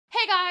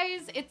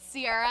guys, it's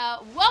Sierra.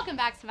 Welcome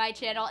back to my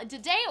channel. And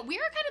today we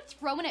are kind of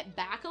throwing it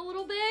back a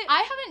little bit.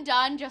 I haven't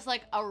done just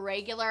like a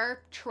regular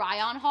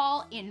try-on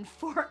haul in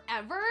forever.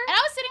 And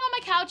I was sitting on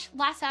my couch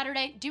last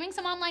Saturday doing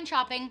some online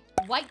shopping,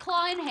 White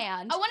Claw in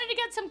hand. I wanted to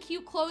get some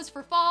cute clothes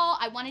for fall.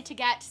 I wanted to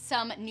get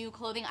some new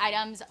clothing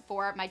items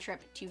for my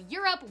trip to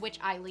Europe, which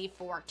I leave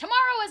for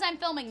tomorrow as I'm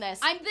filming this.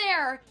 I'm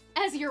there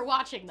as you're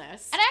watching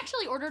this. And I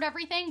actually ordered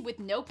everything with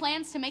no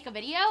plans to make a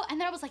video. And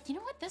then I was like, you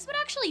know what? This would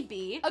actually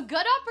be a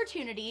good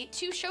opportunity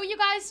to show you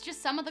guys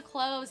just some of the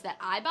clothes that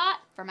I bought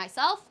for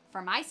myself,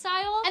 for my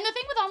style. And the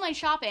thing with online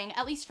shopping,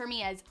 at least for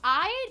me, is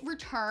I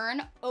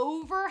return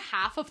over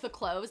half of the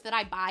clothes that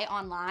I buy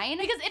online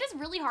because it is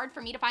really hard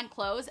for me to find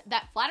clothes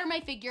that flatter my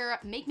figure,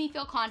 make me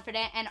feel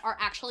confident, and are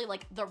actually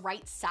like the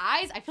right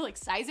size. I feel like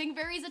sizing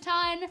varies a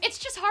ton. It's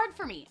just hard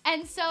for me.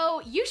 And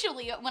so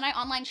usually when I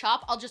online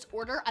shop, I'll just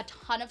order a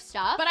ton of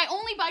stuff, but I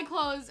only buy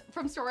clothes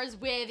from stores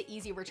with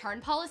easy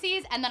return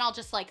policies, and then I'll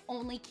just like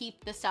only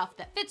keep the stuff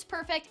that fits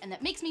perfect and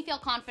that makes me feel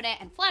confident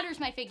and flatters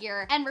my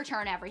figure and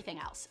return everything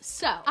else.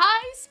 So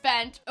I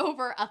spent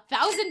over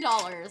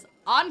 $1,000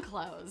 on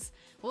clothes.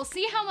 We'll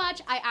see how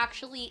much I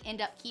actually end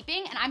up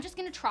keeping, and I'm just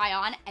gonna try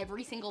on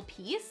every single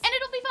piece, and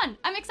it'll be fun.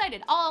 I'm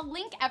excited. I'll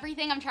link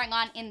everything I'm trying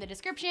on in the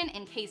description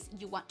in case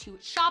you want to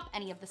shop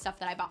any of the stuff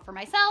that I bought for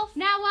myself.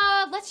 Now,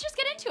 let's just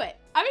get into it.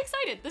 I'm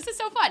excited. This is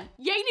so fun.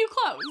 Yay, new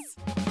clothes.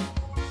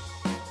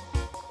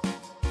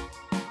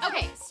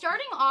 Okay,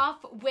 starting off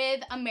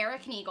with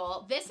American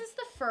Eagle. This is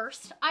the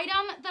first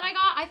item that I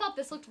got. I thought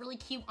this looked really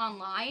cute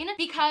online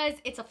because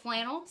it's a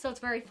flannel, so it's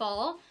very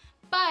fall.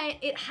 But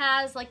it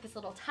has like this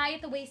little tie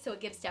at the waist, so it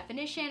gives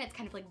definition. It's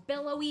kind of like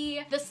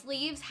billowy. The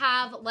sleeves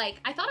have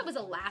like, I thought it was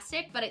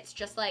elastic, but it's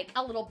just like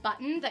a little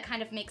button that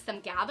kind of makes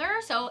them gather.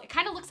 So it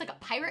kind of looks like a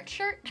pirate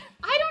shirt.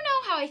 I don't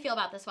know how I feel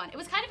about this one. It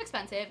was kind of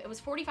expensive. It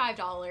was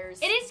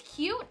 $45. It is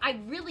cute. I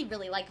really,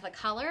 really like the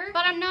color,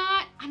 but I'm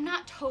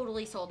not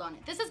totally sold on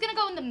it. This is gonna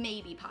go in the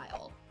maybe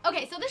pile.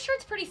 Okay, so this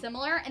shirt's pretty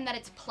similar in that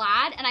it's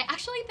plaid, and I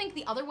actually think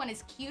the other one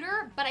is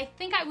cuter, but I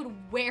think I would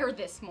wear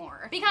this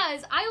more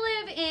because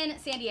I live in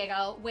San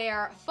Diego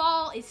where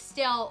fall is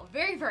still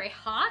very, very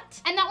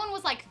hot, and that one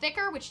was like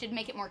thicker, which did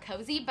make it more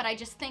cozy, but I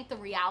just think the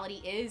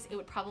reality is it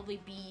would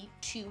probably be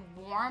too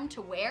warm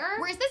to wear,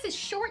 whereas this is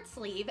short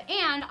sleeve,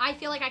 and I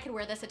feel like I could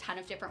wear this a ton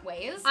of different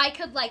ways. I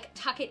could like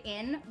tuck it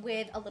in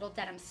with a little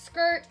denim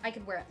skirt. I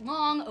could wear it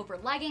long over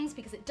leggings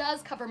because it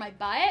does cover my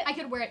butt. I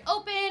could wear it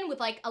open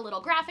with like a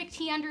little graphic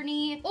tee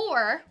underneath,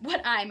 or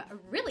what I'm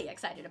really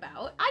excited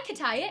about, I could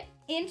tie it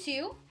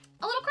into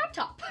a little crop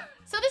top.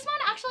 So this one,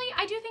 actually,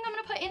 I do think I'm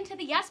gonna put into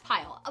the yes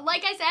pile.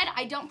 Like I said,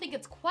 I don't think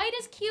it's quite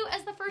as cute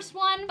as the first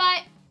one,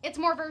 but it's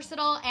more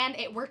versatile and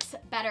it works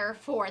better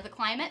for the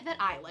climate that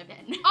I live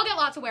in. I'll get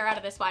lots of wear out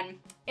of this one.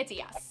 It's a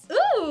yes.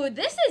 Ooh,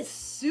 this is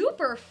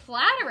super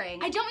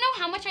flattering. I don't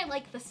know how much I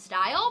like the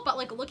style, but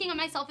like looking at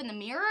myself in the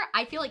mirror,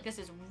 I feel like this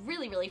is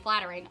really, really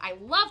flattering. I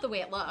love the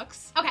way it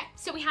looks. Okay,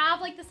 so we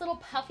have like this little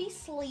puffy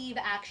sleeve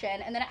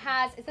action, and then it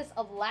has, is this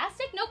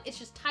elastic? Nope, it's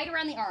just tied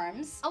around the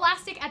arms.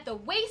 Elastic at the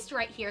waist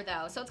right here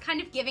though, so it's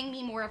kind of giving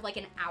me more of like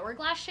an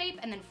hourglass shape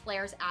and then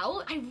flares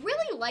out. I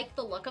really like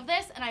the look of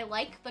this and I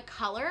like the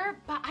color,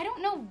 but I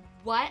don't know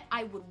what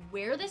I would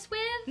wear this with.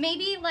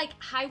 Maybe like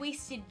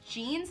high-waisted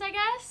jeans, I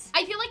guess.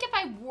 I feel like if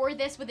I wore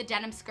this with a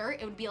denim skirt,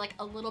 it would be like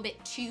a little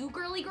bit too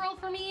girly girl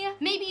for me.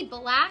 Maybe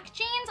black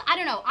jeans, I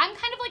don't know. I'm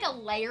kind of like a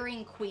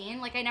layering queen.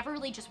 Like I never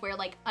really just wear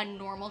like a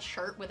normal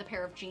shirt with a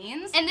pair of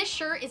jeans. And this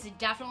shirt is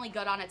definitely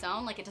good on its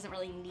own. Like it doesn't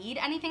really need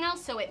anything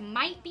else. So it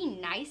might be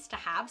nice to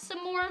have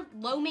some more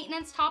low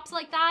maintenance tops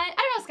like that.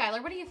 I don't know,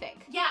 Skylar, what do you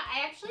think? Yeah,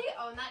 I actually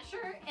own that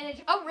shirt and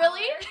it's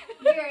really?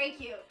 Very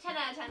cute. 10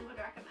 out of 10 would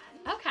recommend.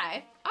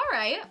 Okay, all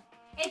right.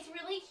 It's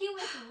really cute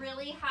with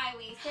really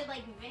high-waisted,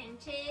 like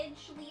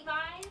vintage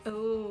Levi's.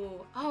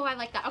 Ooh, oh, I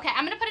like that. Okay,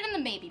 I'm gonna put it in the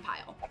maybe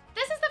pile.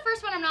 This is the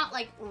first one I'm not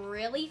like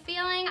really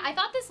feeling. I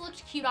thought this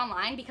looked cute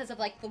online because of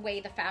like the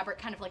way the fabric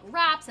kind of like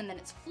wraps and then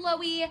it's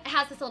flowy. It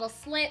has this little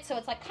slit, so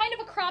it's like kind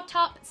of a crop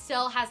top, but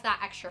still has that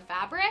extra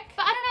fabric.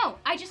 But I don't know,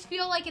 I just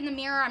feel like in the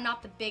mirror, I'm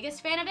not the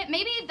biggest fan of it.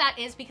 Maybe that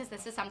is because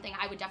this is something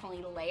I would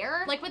definitely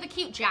layer. Like with a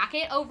cute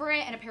jacket over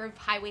it and a pair of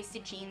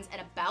high-waisted jeans and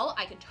a belt,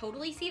 I could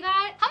totally see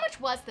that. How much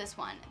was this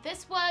one?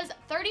 This was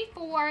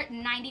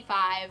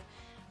 $34.95.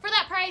 For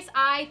that price,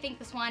 I think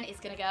this one is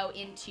gonna go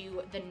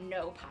into the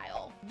no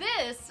pile.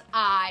 This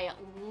I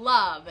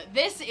love.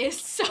 This is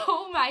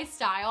so my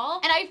style.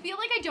 And I feel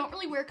like I don't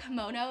really wear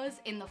kimonos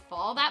in the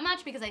fall that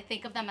much because I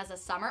think of them as a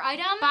summer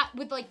item. But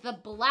with like the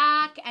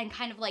black and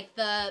kind of like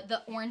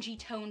the orangey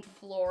toned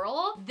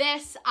floral,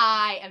 this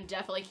I am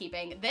definitely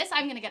keeping. This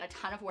I'm gonna get a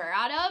ton of wear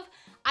out of.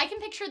 I can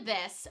picture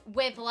this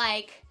with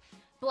like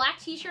black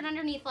t-shirt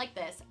underneath like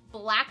this,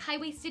 black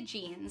high-waisted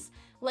jeans,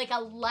 like a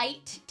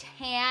light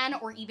tan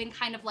or even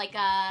kind of like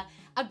a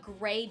a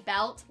gray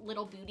belt,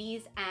 little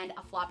booties, and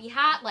a floppy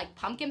hat, like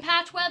pumpkin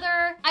patch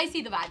weather. I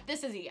see the vibe.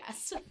 This is a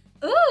yes.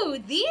 Ooh,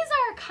 these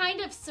are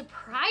kind of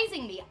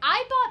surprising me.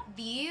 I bought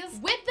these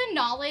with the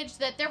knowledge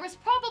that there was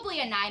probably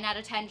a 9 out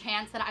of 10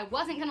 chance that I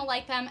wasn't gonna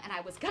like them and I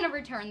was gonna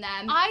return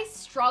them. I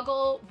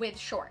struggle with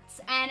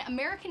shorts, and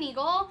American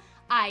Eagle,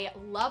 I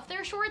love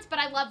their shorts, but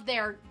I love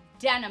their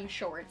denim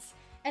shorts.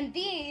 And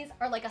these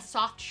are like a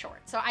soft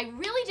short. So I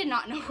really did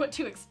not know what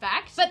to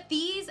expect, but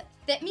these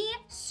fit me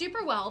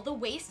super well. The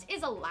waist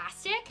is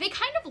elastic. They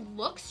kind of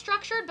look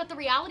structured, but the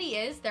reality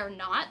is they're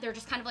not. They're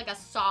just kind of like a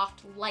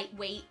soft,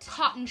 lightweight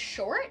cotton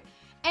short.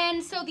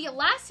 And so the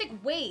elastic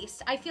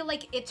waist, I feel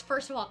like it's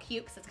first of all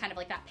cute because it's kind of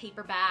like that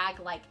paper bag,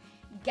 like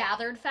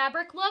gathered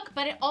fabric look,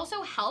 but it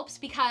also helps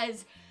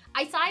because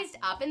I sized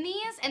up in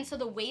these, and so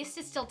the waist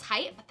is still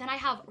tight, but then I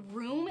have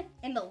room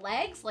in the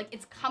legs, like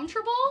it's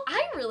comfortable.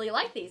 I really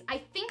like these.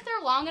 I think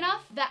they're long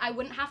enough that I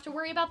wouldn't have to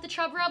worry about the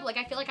chub rub. Like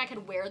I feel like I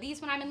could wear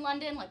these when I'm in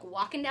London, like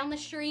walking down the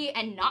street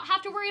and not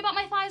have to worry about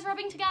my thighs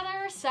rubbing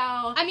together. So,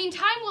 I mean,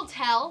 time will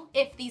tell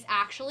if these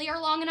actually are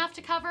long enough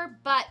to cover,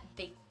 but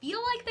they feel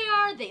like they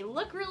are. They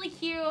look really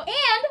cute,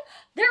 and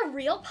they're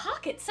real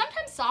pockets.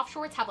 Sometimes soft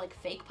shorts have like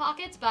fake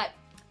pockets, but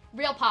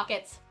real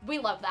pockets, we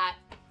love that.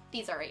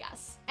 These are a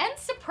yes. And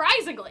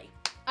surprisingly,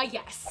 a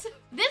yes.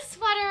 This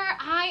sweater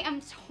I am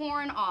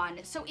torn on.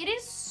 So it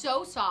is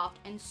so soft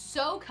and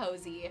so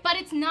cozy, but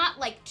it's not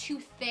like too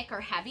thick or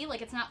heavy.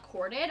 Like it's not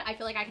corded. I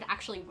feel like I could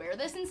actually wear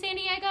this in San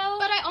Diego,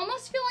 but I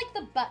almost feel like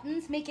the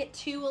buttons make it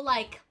too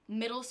like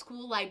middle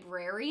school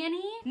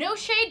librarian-y. No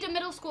shade to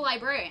middle school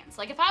librarians.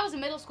 Like if I was a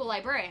middle school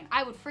librarian,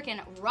 I would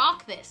freaking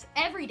rock this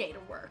every day to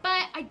work.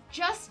 But I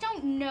just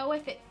don't know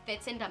if it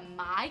fits into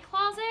my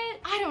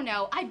closet. I don't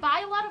know. I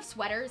buy a lot of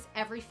sweaters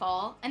every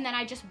fall and then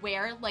I just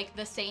wear like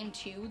the same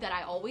two that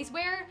I always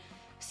wear.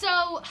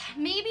 So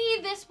maybe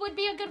this would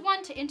be a good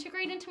one to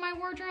integrate into my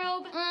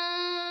wardrobe.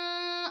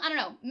 I don't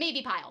know,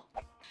 maybe pile.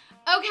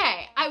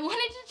 Okay, I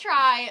wanted to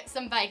try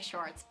some bike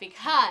shorts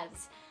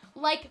because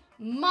like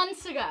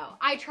months ago,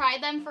 I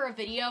tried them for a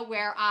video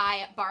where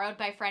I borrowed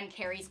my friend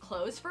Carrie's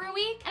clothes for a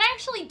week, and I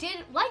actually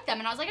did like them,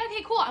 and I was like,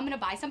 okay, cool, I'm gonna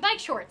buy some bike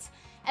shorts.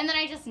 And then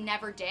I just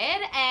never did,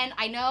 and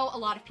I know a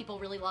lot of people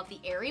really love the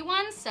airy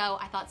ones, so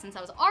I thought since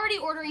I was already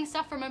ordering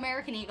stuff from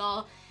American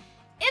Eagle,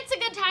 it's a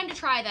good time to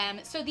try them.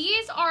 So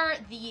these are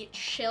the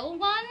chill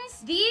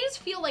ones. These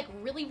feel like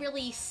really,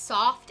 really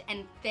soft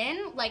and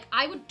thin. Like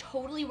I would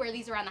totally wear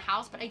these around the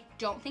house, but I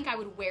don't think I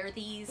would wear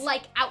these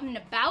like out and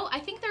about. I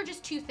think they're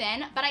just too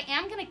thin, but I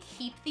am gonna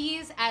keep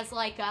these as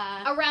like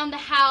a around the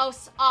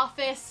house,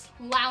 office,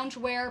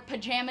 loungewear,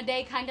 pajama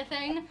day kind of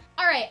thing.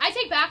 All right, I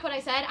take back what I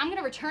said. I'm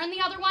gonna return the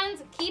other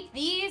ones, keep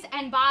these,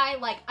 and buy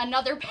like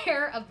another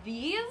pair of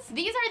these.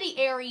 These are the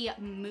Airy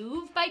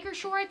Move biker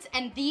shorts,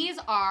 and these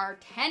are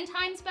 10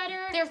 times better.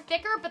 They're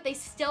thicker, but they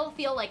still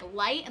feel like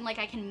light and like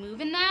I can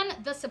move in them.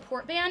 The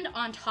support band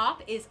on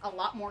top is a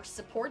lot more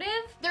supportive.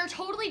 They're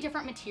totally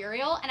different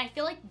material, and I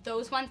feel like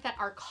those ones that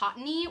are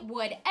cottony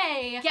would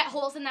A, get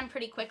holes in them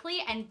pretty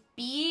quickly, and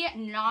B,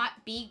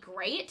 not be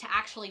great to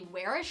actually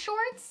wear as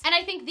shorts. And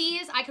I think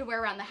these I could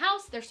wear around the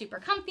house. They're super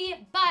comfy,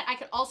 but I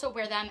could also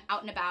wear them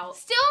out and about.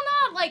 Still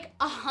not like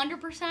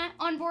 100%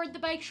 on board the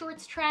bike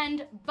shorts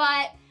trend,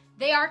 but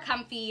they are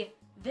comfy,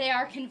 they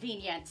are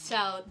convenient.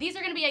 So these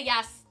are gonna be a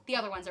yes. The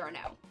other ones are a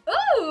no.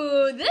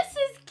 Ooh, this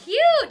is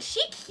cute.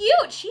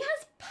 She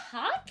has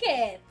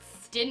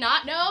pockets. Did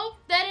not know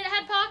that it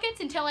had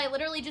pockets until I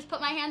literally just put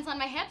my hands on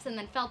my hips and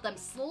then felt them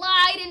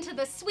slide into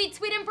the sweet,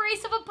 sweet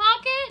embrace of a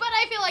pocket. But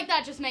I feel like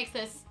that just makes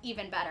this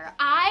even better.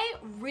 I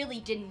really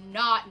did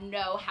not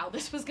know how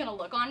this was gonna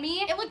look on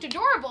me. It looked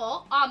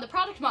adorable on the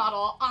product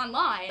model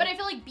online, but I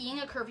feel like being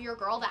a curvier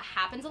girl, that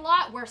happens a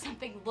lot where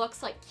something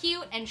looks like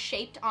cute and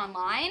shaped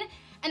online,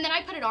 and then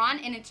I put it on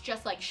and it's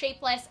just like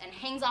shapeless and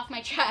hangs off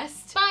my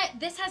chest. But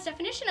this has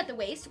definition at the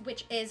waist,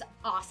 which is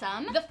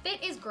awesome. The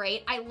fit is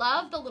great. I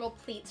love the little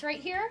pleats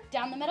right here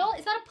down the middle.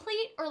 Is that a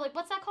pleat, or like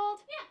what's that called?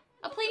 Yeah.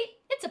 A pleat?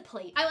 It's a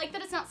pleat. I like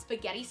that it's not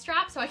spaghetti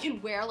strap, so I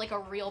can wear like a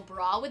real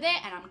bra with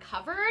it and I'm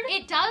covered.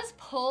 It does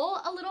pull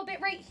a little bit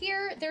right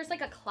here. There's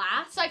like a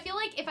clasp. So I feel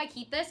like if I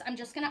keep this, I'm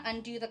just gonna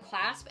undo the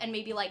clasp and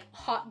maybe like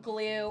hot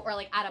glue or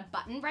like add a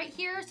button right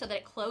here so that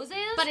it closes,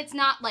 but it's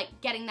not like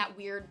getting that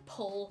weird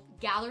pull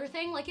gather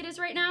thing like it is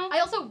right now.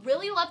 I also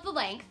really love the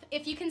length.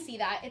 If you can see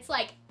that, it's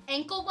like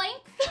ankle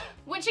length,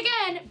 which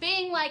again,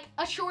 being like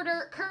a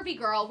shorter curvy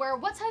girl, where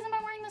what size am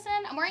I wearing this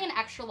in? I'm wearing an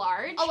extra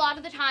large. A lot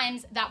of the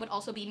times that would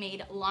also be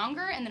made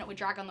longer and then it would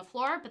drag on the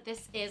floor, but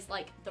this is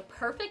like the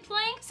perfect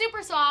length.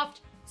 Super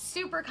soft,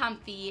 super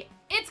comfy.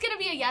 It's gonna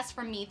be a yes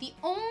from me. The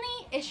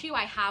only issue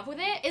I have with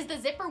it is the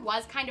zipper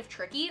was kind of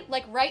tricky.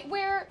 Like right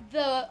where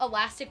the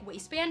elastic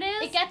waistband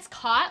is, it gets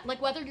caught.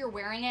 Like whether you're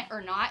wearing it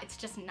or not, it's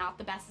just not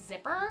the best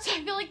zipper. So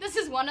I feel like this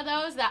is one of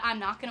those that I'm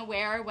not gonna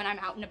wear when I'm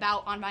out and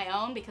about on my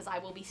own because I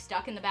will be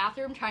stuck in the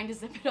bathroom trying to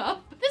zip it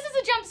up. This is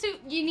a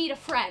jumpsuit you need a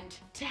friend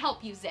to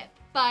help you zip,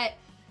 but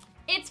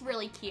it's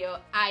really cute.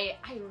 I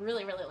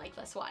really, really like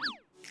this one.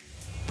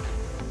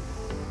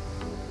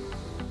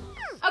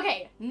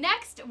 Okay,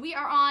 next we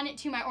are on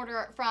to my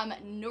order from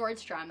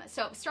Nordstrom.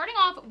 So starting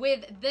off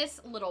with this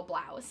little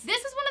blouse.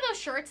 This is one of those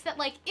shirts that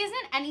like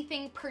isn't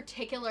anything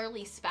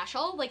particularly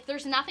special. Like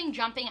there's nothing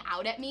jumping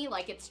out at me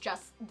like it's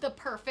just the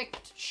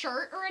perfect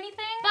shirt or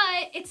anything,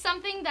 but it's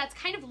something that's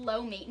kind of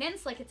low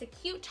maintenance. Like it's a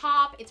cute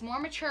top, it's more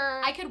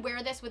mature. I could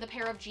wear this with a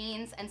pair of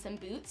jeans and some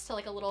boots to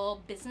like a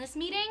little business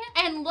meeting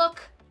and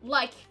look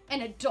like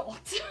an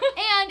adult.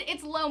 And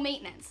it's low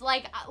maintenance.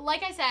 Like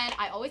I said,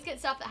 I always get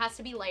stuff that has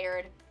to be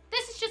layered.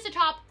 This is just a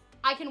top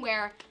I can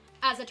wear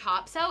as a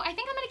top, so I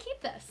think I'm gonna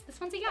keep this. This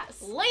one's a yes.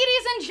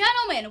 Ladies and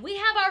gentlemen, we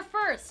have our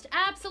first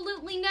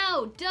absolutely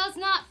no, does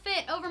not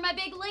fit over my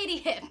big lady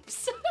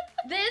hips.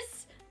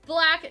 This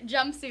black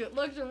jumpsuit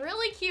looked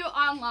really cute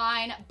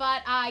online,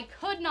 but I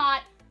could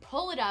not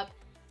pull it up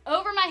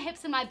over my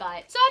hips and my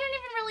butt, so I didn't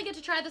even really get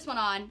to try this one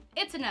on.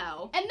 It's a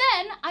no. And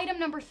then item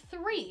number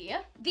 3,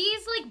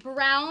 these like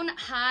brown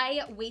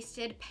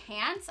high-waisted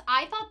pants.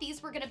 I thought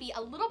these were gonna be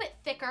a little bit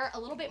thicker, a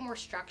little bit more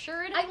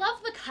structured. I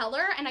love the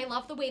color and I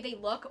love the way they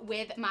look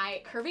with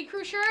my Curvy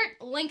Crew shirt.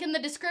 Link in the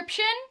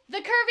description. The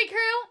Curvy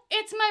Crew,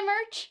 it's my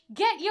merch.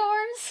 Get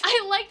yours.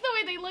 I like the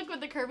way they look with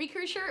the Curvy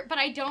Crew shirt, but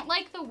I don't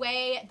like the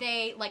way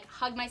they like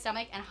hug my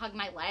stomach and hug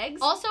my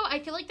legs. Also, I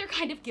feel like they're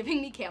kind of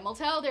giving me camel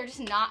toe. They're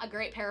just not a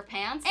great pair of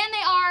pants. And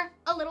they are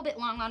a little bit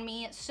long on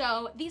me,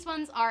 so these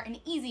ones are an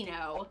easy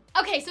no.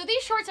 Okay, so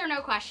these shorts are no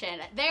question.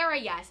 They're a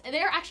yes.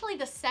 They're actually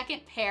the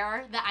second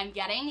pair that I'm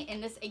getting in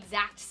this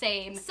exact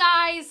same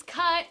size,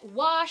 cut,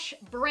 wash,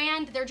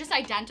 brand. They're just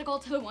identical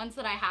to the ones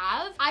that I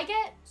have. I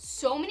get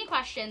so many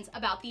questions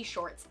about these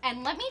shorts,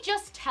 and let me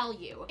just tell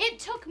you, it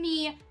took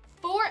me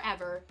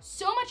forever,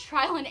 so much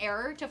trial and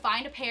error to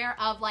find a pair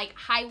of like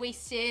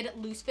high-waisted,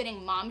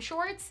 loose-fitting mom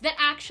shorts that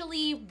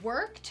actually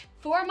worked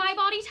for my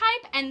body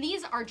type, and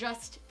these are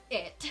just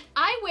it.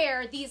 I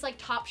wear these like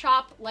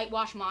Topshop light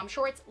wash mom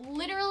shorts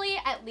literally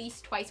at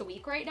least twice a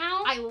week right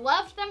now. I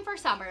loved them for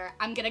summer.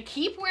 I'm gonna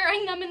keep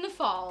wearing them in the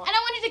fall. And I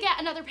wanted to get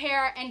another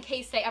pair in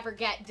case they ever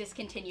get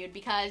discontinued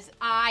because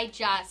I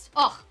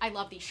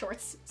love these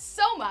shorts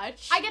so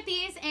much. I get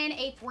these in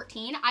a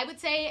 14. I would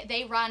say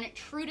they run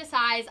true to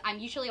size. I'm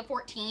usually a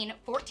 14.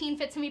 14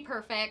 fits me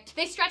perfect.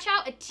 They stretch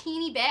out a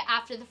teeny bit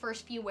after the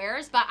first few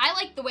wears, but I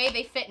like the way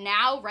they fit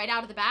now right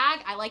out of the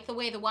bag. I like the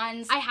way the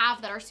ones I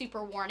have that are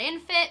super worn in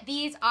fit.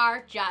 These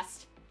are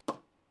just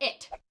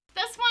it.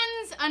 This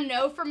one's a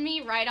no from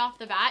me right off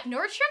the bat.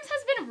 Nordstrom's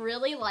has been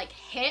really like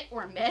hit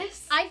or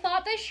miss. I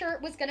thought this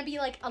shirt was gonna be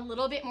like a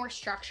little bit more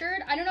structured.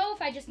 I don't know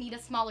if I just need a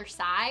smaller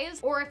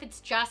size or if it's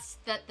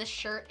just that the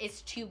shirt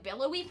is too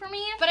billowy for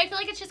me, but I feel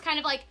like it's just kind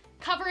of like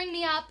covering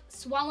me up,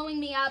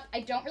 swallowing me up. I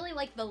don't really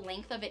like the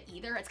length of it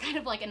either. It's kind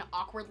of like an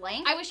awkward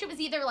length. I wish it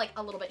was either like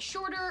a little bit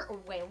shorter or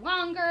way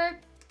longer.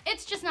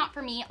 It's just not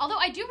for me, although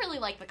I do really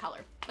like the color.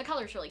 The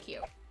color's really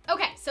cute.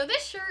 Okay, so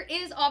this shirt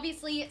is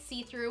obviously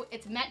see-through.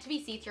 It's meant to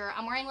be see-through.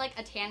 I'm wearing like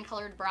a tan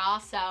colored bra,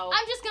 so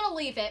I'm just gonna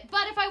leave it.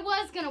 But if I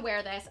was gonna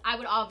wear this, I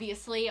would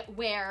obviously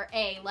wear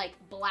a like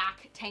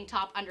black tank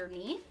top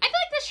underneath. I feel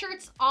like this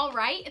shirt's all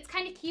right. It's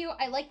kind of cute.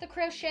 I like the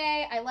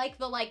crochet. I like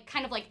the like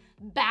kind of like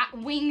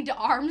bat-winged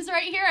arms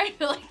right here. I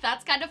feel like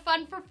that's kind of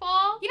fun for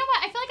fall. You know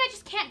what? I feel like I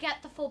just can't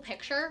get the full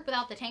picture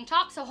without the tank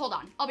top, so hold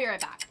on. I'll be right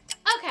back.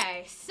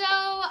 Okay, so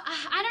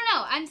I don't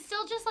know. I'm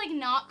still just like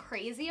not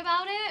crazy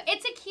about it.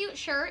 It's a cute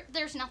shirt.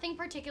 There's nothing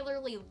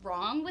particularly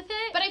wrong with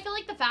it, but I feel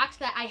like the fact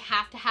that I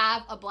have to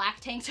have a black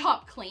tank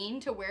top clean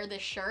to wear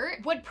this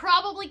shirt would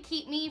probably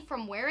keep me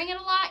from wearing it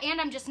a lot, and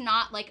I'm just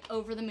not like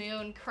over the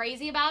moon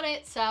crazy about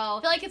it. So I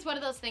feel like it's one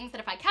of those things that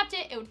if I kept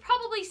it, it would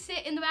probably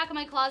sit in the back of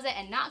my closet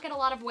and not get a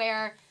lot of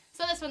wear.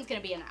 So this one's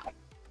gonna be a no.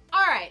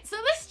 All right, so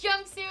this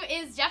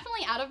jumpsuit is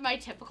definitely out of my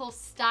typical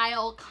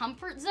style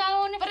comfort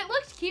zone, but it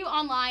looked cute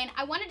online.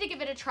 I wanted to give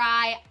it a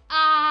try.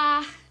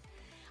 I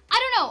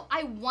don't know,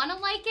 I wanna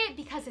like it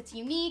because it's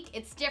unique,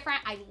 it's different,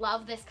 I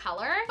love this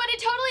color, but it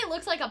totally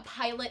looks like a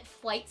pilot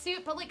flight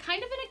suit, but like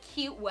kind of in a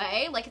cute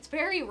way, like it's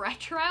very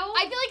retro.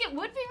 I feel like it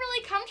would be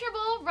really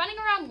comfortable running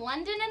around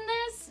London in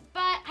this, but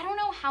I don't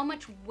know how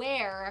much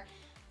wear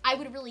I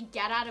would really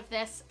get out of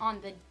this on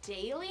the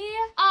daily.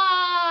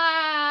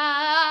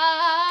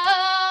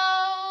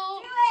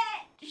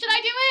 Should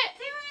I do it?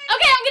 Do it!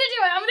 Okay, I'm gonna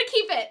do it. I'm gonna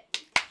keep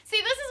it.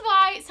 See, this is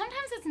why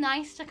sometimes it's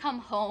nice to come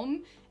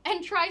home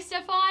and try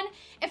stuff on.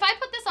 If I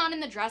put this on in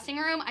the dressing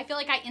room, I feel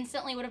like I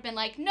instantly would have been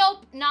like,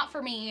 nope, not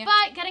for me.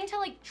 But getting to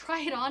like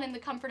try it on in the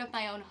comfort of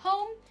my own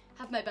home,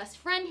 have my best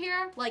friend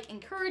here, like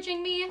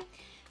encouraging me,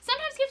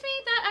 sometimes gives me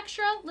that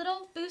extra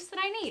little boost that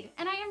I need,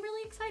 and I am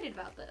really excited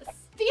about this.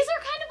 These are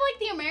kind of like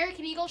the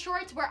American Eagle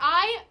shorts where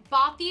I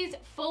bought these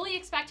fully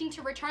expecting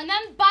to return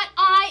them, but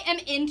I am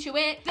into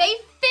it. They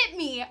fit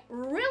me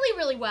really,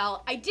 really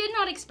well. I did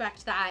not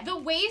expect that. The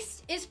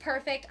waist is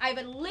perfect. I have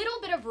a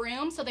little bit of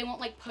room so they won't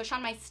like push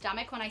on my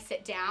stomach when I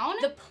sit down.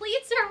 The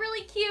pleats are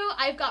really cute.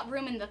 I've got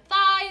room in the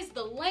thighs.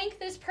 The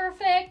length is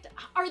perfect.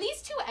 Are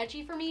these too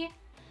edgy for me?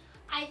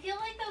 I feel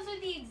like those are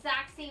the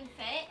exact same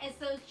fit as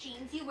those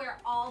jeans you wear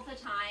all the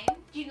time.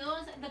 Do you know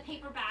those, the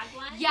paper bag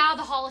ones? Yeah,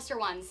 the Hollister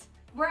ones.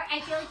 Where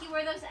I feel like you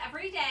wear those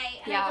every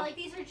day, and Yeah. I feel like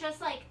these are just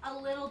like a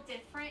little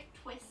different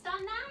twist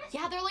on that.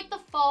 Yeah, they're like the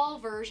fall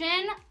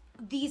version.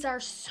 These are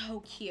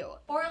so cute.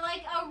 Or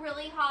like a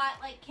really hot,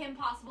 like Kim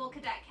Possible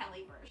Cadet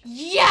Kelly version.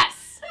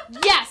 Yes!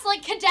 Yes,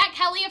 like Cadet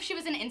Kelly if she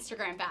was an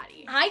Instagram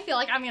baddie. I feel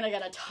like I'm gonna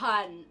get a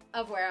ton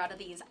of wear out of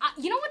these.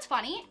 You know what's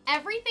funny?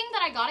 Everything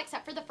that I got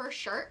except for the first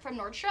shirt from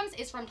Nordstrom's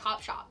is from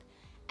Topshop.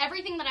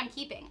 Everything that I'm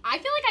keeping. I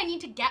feel like I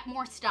need to get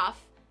more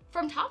stuff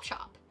from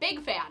Topshop.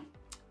 Big fan.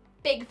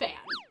 Big fan.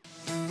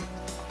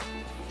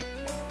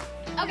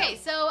 Okay,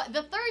 so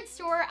the third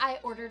store I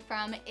ordered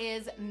from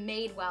is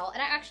Madewell,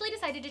 and I actually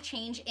decided to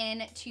change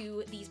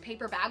into these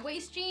paper bag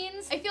waist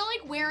jeans. I feel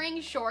like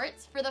wearing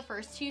shorts for the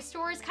first two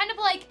stores kind of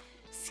like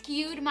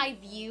skewed my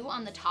view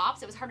on the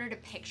tops. It was harder to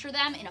picture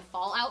them in a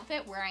fall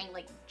outfit wearing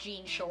like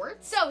jean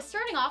shorts. So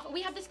starting off,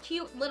 we have this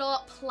cute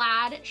little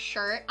plaid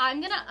shirt. I'm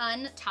gonna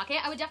untuck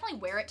it. I would definitely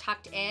wear it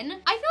tucked in.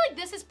 I feel like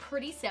this is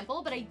pretty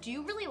simple, but I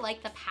do really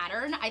like the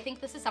pattern. I think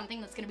this is something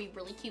that's gonna be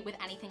really cute with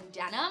anything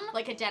denim,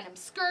 like a denim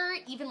skirt,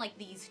 even like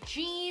these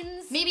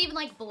jeans, maybe even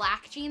like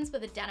black jeans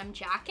with a denim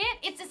jacket.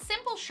 It's a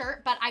simple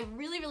shirt, but I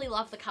really, really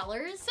love the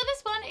colors. So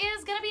this one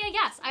is gonna be a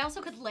yes. I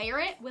also could layer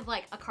it with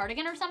like a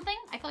cardigan or something.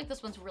 I feel like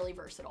this one's really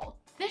versatile.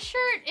 This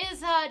shirt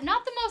is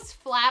not the most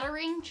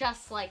flattering,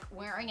 just like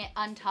wearing it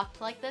untucked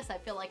like this. I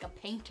feel like a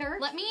painter.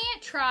 Let me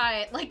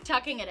try like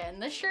tucking it in.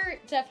 This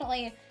shirt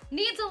definitely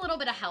needs a little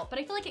bit of help, but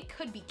I feel like it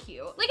could be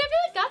cute. Like I feel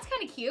like that's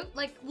kind of cute,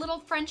 like little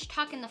French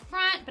tuck in the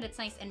front, but it's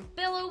nice and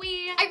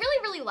billowy. I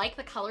really, really like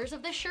the colors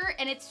of this shirt,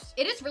 and it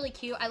is really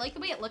cute. I like the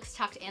way it looks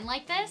tucked in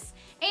like this.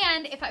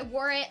 And if I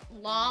wore it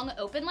long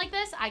open like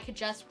this, I could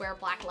just wear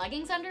black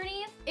leggings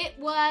underneath. It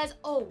was,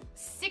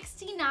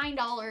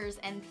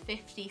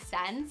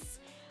 $69.50.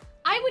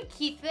 I would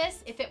keep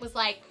this if it was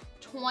like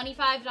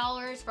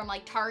 $25 from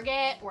like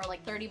Target or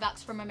like 30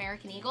 bucks from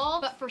American Eagle,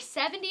 but for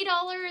 $70,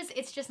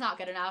 it's just not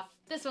good enough.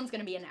 This one's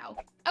gonna be a no.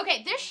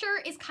 Okay, this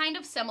shirt is kind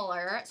of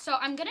similar, so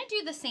I'm gonna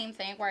do the same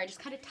thing where I just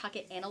kind of tuck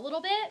it in a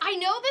little bit. I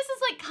know this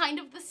is like kind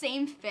of the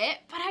same fit,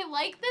 but I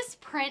like this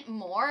print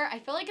more. I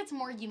feel like it's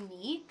more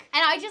unique,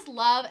 and I just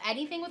love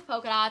anything with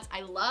polka dots.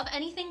 I love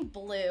anything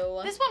blue.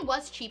 This one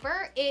was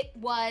cheaper. It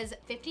was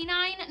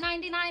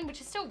 $59.99, which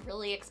is still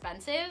really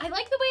expensive. I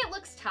like the way it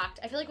looks tucked.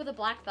 I feel like with a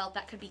black belt,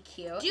 that could be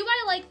cute. Do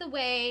I like the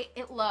way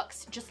it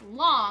looks just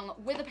long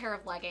with a pair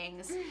of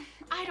leggings?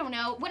 I don't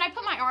know. When I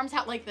put my arms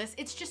out like this,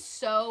 it's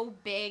just so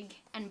big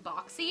and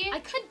boxy. I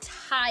could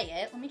tie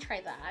it. Let me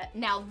try that.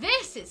 Now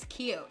this is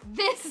cute.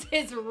 This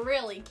is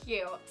really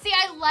cute. See,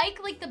 I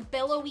like the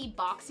billowy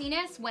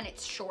boxiness when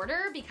it's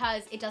shorter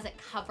because it doesn't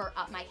cover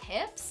up my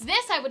hips.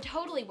 This I would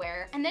totally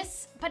wear. And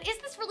this, but is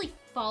this really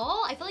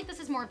fall? I feel like this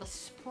is more of a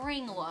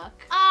spring look.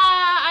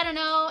 I don't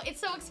know.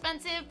 It's so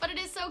expensive, but it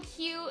is so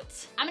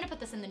cute. I'm gonna put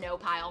this in the no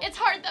pile. It's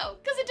hard though,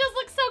 because it does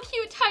look so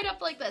cute tied up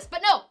like this.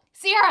 But no,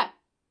 Sierra,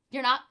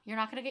 you're not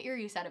gonna get your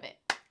use out of it.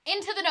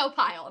 Into the no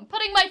pile. I'm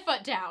putting my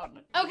foot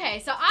down.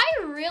 Okay, so I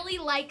really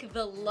like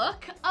the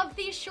look of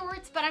these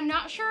shorts, but I'm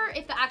not sure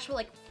if the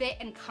actual fit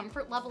and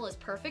comfort level is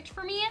perfect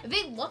for me.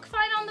 They look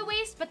fine on the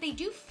waist, but they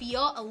do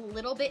feel a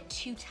little bit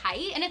too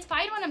tight, and it's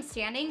fine when I'm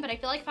standing, but I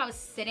feel like if I was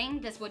sitting,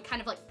 this would kind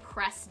of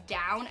press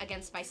down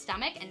against my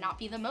stomach and not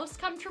be the most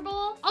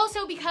comfortable.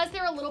 Also, because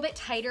they're a little bit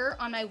tighter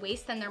on my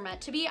waist than they're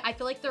meant to be, I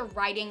feel like they're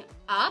riding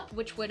up,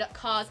 which would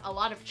cause a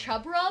lot of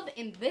chub rub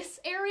in this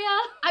area.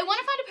 I want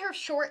to find a pair of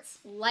shorts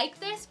like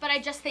this, but I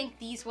just think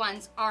these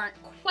ones aren't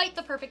quite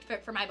the perfect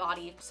fit for my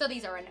body, so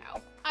these are a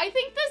no. I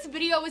think this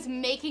video is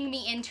making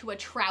me into a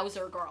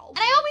trouser girl. And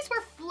I always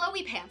wear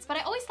flowy pants, but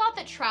I always thought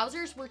that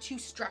trousers were too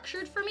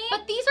structured for me.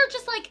 But these are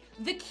just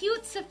the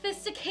cute,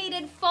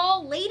 sophisticated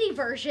fall lady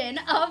version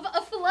of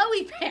a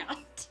flowy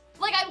pant.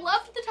 I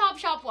loved the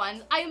Topshop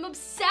ones. I am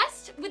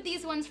obsessed with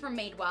these ones from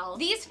Madewell.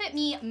 These fit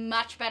me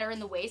much better in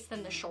the waist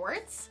than the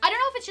shorts. I don't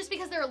know if it's just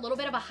because they're a little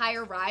bit of a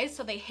higher rise,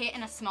 so they hit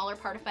in a smaller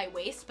part of my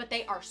waist, but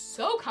they are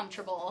so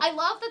comfortable. I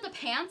love that the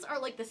pants are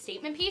the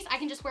statement piece. I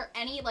can just wear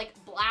any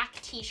black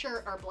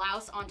t-shirt or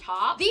blouse on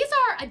top. These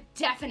are a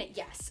definite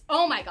yes.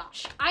 Oh my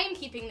gosh, I am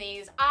keeping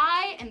these.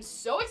 I am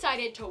so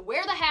excited to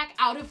wear the heck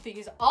out of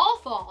these all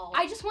fall.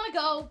 I just want to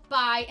go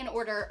buy and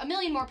order a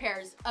million more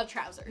pairs of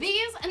trousers.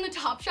 These and the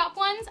Topshop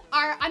ones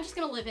I'm just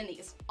gonna live in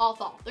these all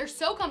fall. They're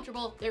so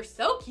comfortable. They're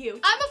so cute.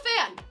 I'm a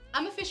fan.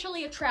 I'm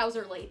officially a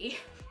trouser lady.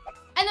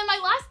 And then my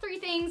last three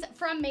things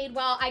from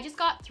Madewell, I just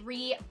got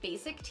 3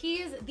 basic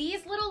tees.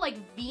 These little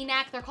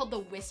V-neck, they're called the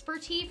Whisper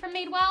tee from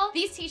Madewell.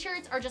 These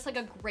t-shirts are just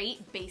a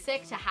great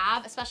basic to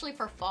have, especially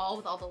for fall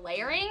with all the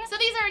layering. So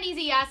these are an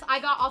easy yes. I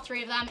got all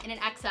 3 of them in an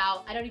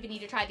XL. I don't even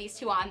need to try these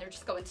 2 on. They're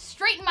just going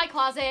straight in my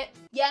closet.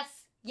 Yes,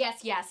 yes,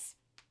 yes,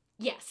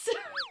 yes.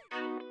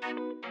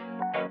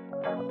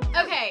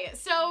 Okay,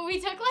 so we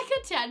took like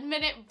a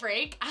 10-minute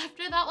break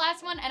after that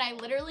last one, and I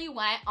literally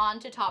went on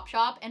to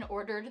Topshop and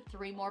ordered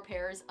 3 more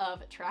pairs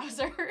of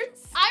trousers.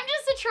 I'm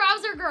just a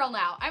trouser girl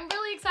now. I'm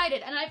really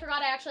excited, and I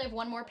forgot I actually have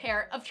 1 more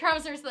pair of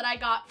trousers that I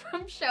got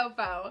from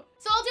Showpo.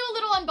 So I'll do a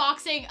little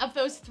unboxing of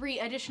those 3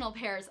 additional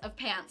pairs of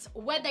pants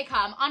when they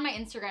come on my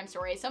Instagram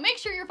story, so make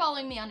sure you're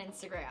following me on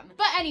Instagram.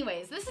 But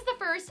anyways, this is the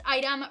first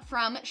item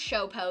from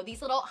Showpo,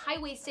 these little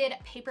high-waisted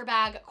paper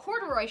bag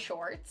corduroy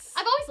shorts.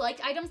 I've always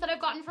liked items that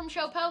I've gotten from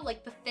Showpo,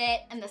 like the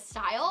fit and the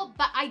style,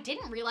 but I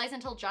didn't realize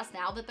until just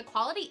now that the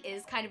quality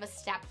is kind of a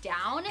step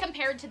down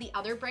compared to the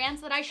other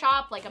brands that I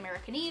shop, like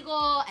American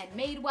Eagle and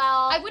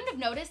Madewell. I wouldn't have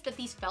noticed that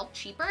these felt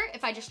cheaper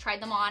if I just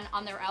tried them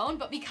on their own,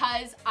 but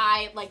because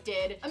I like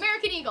did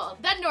American Eagle,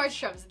 then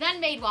Nordstrom's,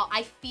 then Madewell,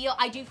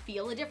 I do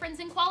feel a difference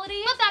in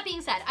quality. But that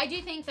being said, I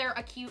do think they're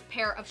a cute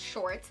pair of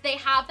shorts. They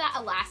have that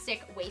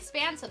elastic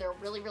waistband, so they're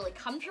really, really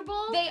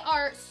comfortable. They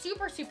are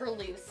super, super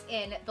loose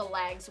in the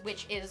legs,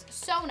 which is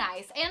so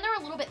nice, and they're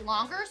a little bit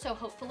longer, so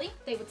hopefully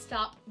they would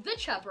stop the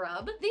chub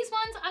rub. These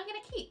ones I'm gonna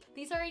keep.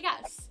 These are a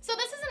yes. So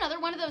this is another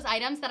one of those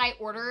items that I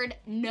ordered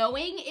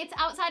knowing it's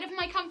outside of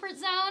my comfort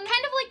zone, kind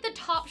of like the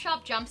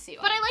Topshop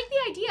jumpsuit, but I like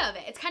the idea of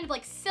it. It's kind of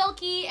like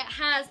silky. It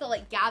has the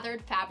like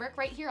gathered fabric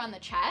right here on the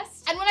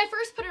chest, and when I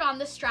first put it on,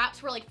 the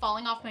straps were like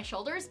falling off my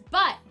shoulders,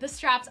 but the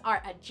straps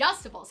are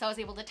adjustable, so I was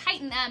able to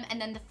tighten them,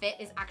 and then the fit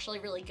is actually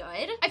really good.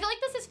 I feel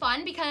like this is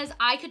fun because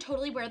I could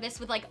totally wear this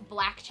with like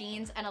black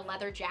jeans and a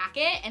leather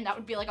jacket, and that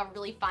would be like a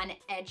really fun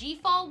edgy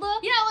fall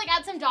look. You know, like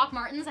add some Doc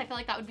Martens. I feel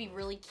like that would be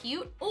really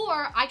cute.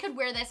 Or I could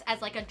wear this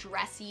as like a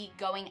dressy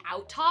going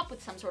out top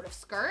with some sort of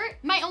skirt.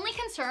 My only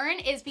concern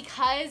is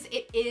because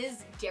it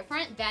is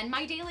different than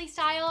my daily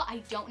style,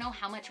 I don't know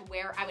how much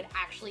wear I would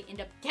actually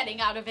end up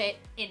getting out of it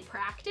in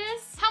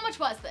practice. How much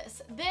was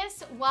this?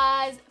 This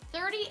was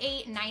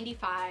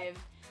 $38.95.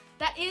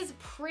 That is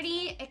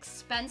pretty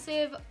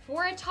expensive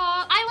for a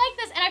top. I like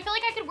this, and I feel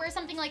like I could wear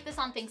something like this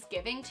on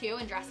Thanksgiving too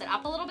and dress it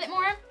up a little bit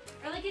more.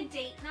 Or like a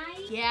date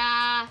night.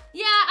 Yeah,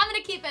 I'm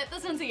gonna keep it.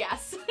 This one's a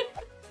yes.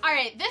 All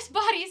right, this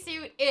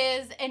bodysuit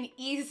is an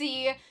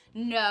easy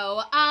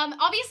no.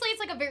 Obviously it's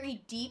like a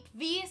very deep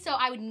V, so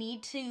I would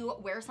need to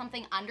wear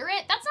something under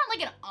it. That's not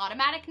like an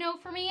automatic no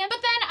for me. But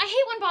then I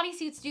hate when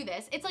bodysuits do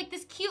this. It's like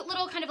this cute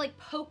little kind of like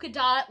polka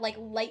dot, like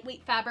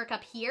lightweight fabric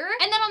up here.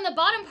 And then on the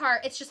bottom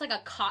part, it's just like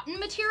a cotton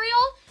material.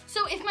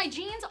 So if my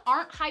jeans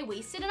aren't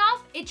high-waisted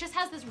enough, it just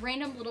has this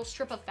random little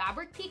strip of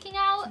fabric peeking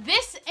out.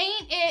 This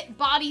ain't it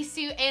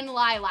bodysuit in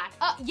lilac.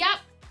 Yep,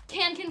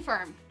 can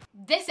confirm.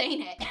 This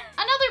ain't it.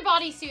 Another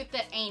bodysuit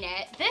that ain't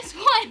it. This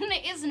one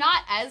is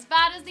not as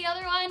bad as the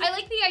other one. I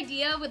like the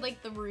idea with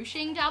like the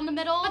ruching down the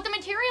middle, but the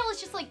material is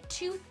just like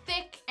too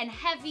thick and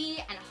heavy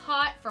and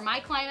hot for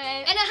my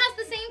climate. And it has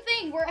the same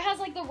thing where it has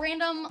like the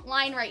random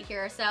line right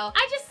here. So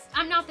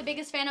I'm not the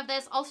biggest fan of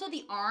this. Also,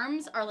 the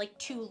arms are like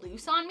too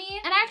loose on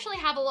me. And I actually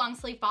have a long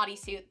sleeve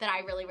bodysuit that I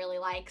really, really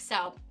like.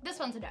 So this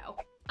one's a no.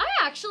 I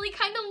actually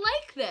kind of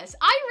like this.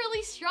 I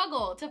really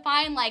struggle to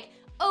find like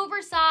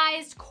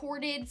oversized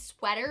corded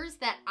sweaters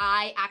that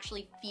I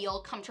actually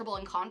feel comfortable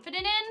and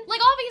confident in. Like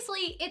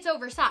obviously it's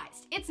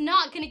oversized. It's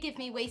not gonna give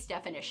me waist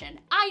definition.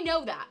 I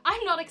know that.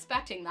 I'm not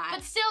expecting that.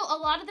 But still, a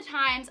lot of the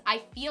times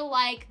I feel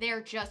like they're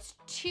just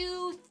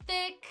too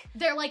thick.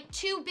 They're like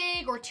too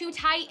big or too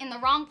tight in the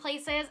wrong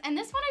places. And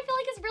this one I feel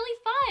like is really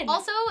fun.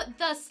 Also,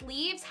 the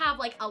sleeves have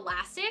like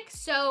elastic,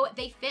 so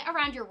they fit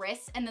around your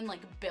wrists and then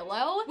like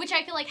billow, which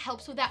I feel like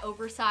helps with that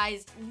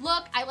oversized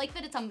look. I like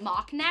that it's a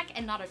mock neck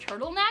and not a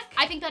turtleneck.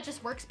 I think that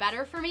just works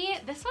better for me.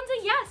 This one's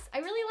a yes. I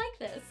really like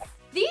this.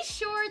 These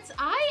shorts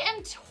I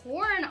am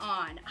torn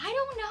on. I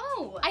don't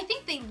know. I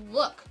think they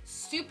look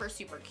super,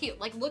 super cute.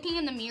 Like looking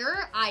in the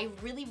mirror, I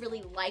really,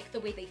 really like the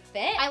way they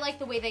fit. I like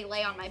the way they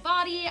lay on my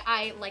body.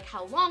 I like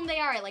how long they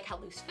are. I like how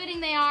loose fitting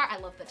they are. I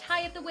love the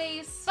tie at the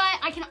waist, but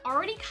I can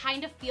already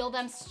kind of feel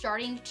them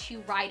starting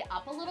to ride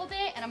up a little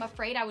bit, and I'm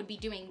afraid I would be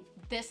doing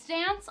this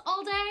dance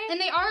all day. And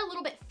they are a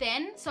little bit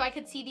thin, so I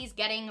could see these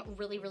getting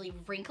really, really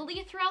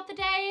wrinkly throughout the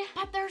day,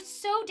 but they're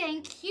so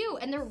dang cute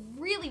and they're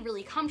really,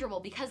 really comfortable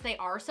because they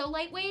are so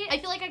lightweight. I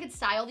feel like I could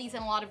style these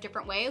in a lot of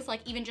different ways,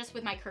 like even just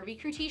with my Curvy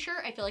Crew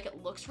t-shirt, I feel like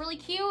it looks really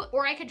cute,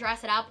 or I could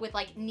dress it up with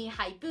like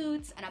knee-high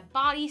boots and a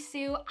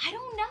bodysuit. I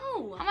don't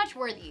know. How much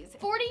were these?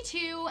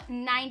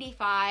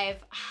 $42.95.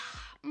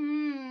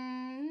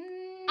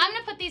 I'm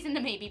gonna put these in the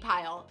maybe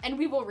pile and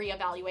we will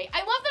reevaluate. I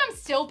love that I'm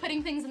still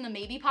putting things in the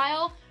maybe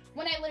pile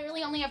when I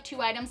literally only have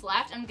 2 items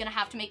left. I'm gonna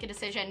have to make a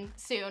decision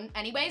soon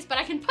anyways, but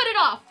I can put it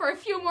off for a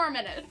few more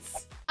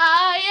minutes.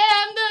 I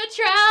am the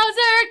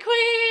trouser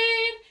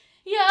queen,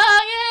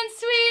 young and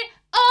sweet,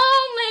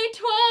 only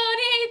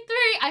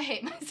 23. I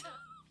hate myself.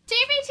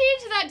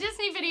 TBT to that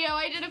Disney video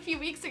I did a few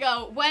weeks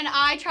ago when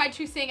I tried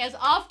to sing as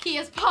off-key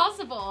as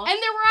possible. And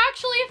there were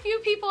actually a few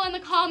people in the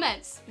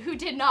comments who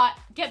did not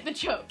get the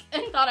joke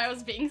and thought I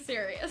was being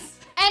serious.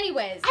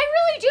 Anyways, I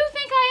really do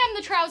think I am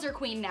the trouser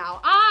queen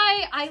now.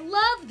 I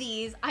love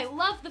these. I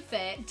love the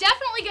fit.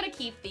 Definitely gonna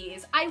keep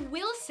these. I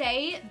will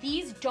say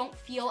these don't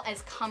feel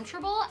as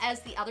comfortable as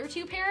the other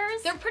two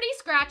pairs. They're pretty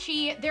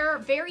scratchy. They're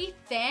very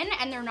thin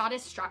and they're not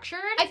as structured.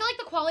 I feel like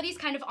the quality is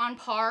kind of on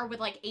par with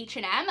like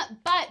H&M,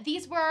 but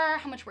these were,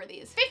 how much were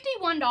these?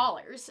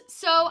 $51.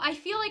 So I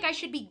feel like I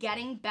should be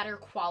getting better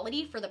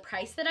quality for the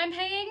price that I'm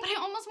paying, but I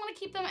almost want to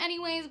keep them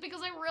anyways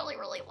because I really,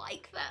 really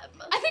like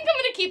them. I think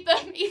I'm gonna keep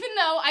them even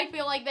though I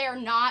feel like they are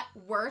not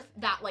worth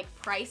that like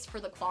price for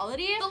the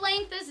quality. The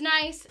length is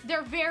nice.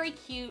 They're very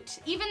cute.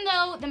 Even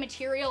though the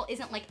material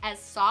isn't like as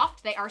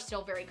soft, they are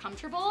still very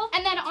comfortable.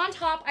 And then on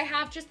top, I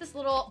have just this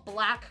little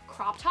black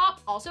crop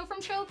top, also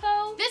from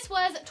Showpo. This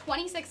was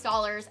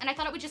 $26, and I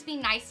thought it would just be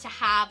nice to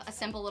have a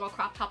simple little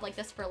crop top like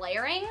this for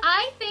layering.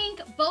 I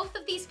think both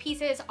of these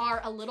pieces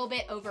are a little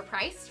bit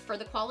overpriced for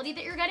the quality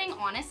that you're getting,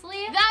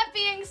 honestly. That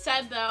being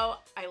said though,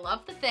 I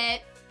love the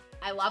fit.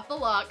 I love the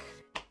look.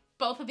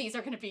 Both of these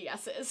are gonna be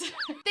yeses.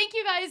 Thank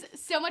you guys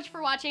so much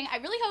for watching. I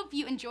really hope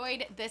you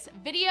enjoyed this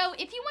video.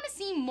 If you wanna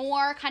see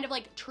more kind of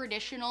like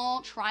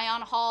traditional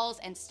try-on hauls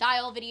and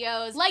style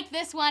videos like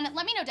this one,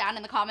 let me know down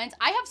in the comments.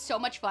 I have so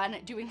much fun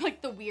doing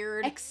like the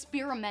weird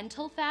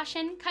experimental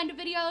fashion kind of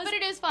videos, but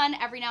it is fun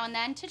every now and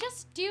then to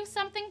just do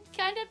something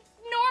kind of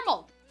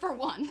normal for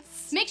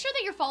once. Make sure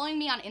that you're following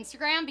me on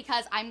Instagram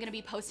because I'm gonna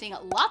be posting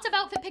lots of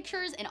outfit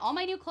pictures in all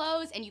my new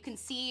clothes, and you can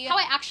see how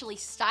I actually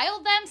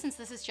styled them since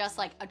this is just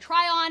like a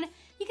try on.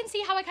 You can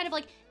see how I kind of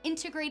like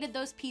integrated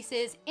those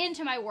pieces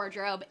into my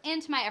wardrobe,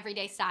 into my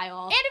everyday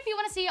style. And if you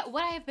wanna see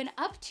what I have been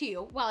up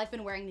to while I've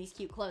been wearing these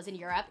cute clothes in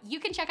Europe, you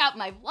can check out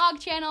my vlog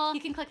channel.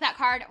 You can click that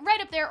card right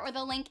up there or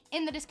the link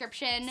in the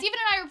description. Steven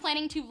and I are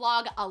planning to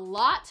vlog a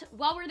lot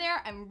while we're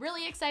there. I'm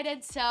really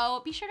excited,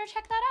 so be sure to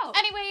check that out.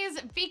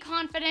 Anyways, be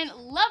confident,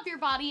 love your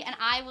body, and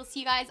I will see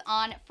you guys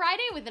on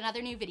Friday with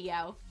another new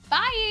video.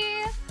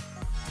 Bye!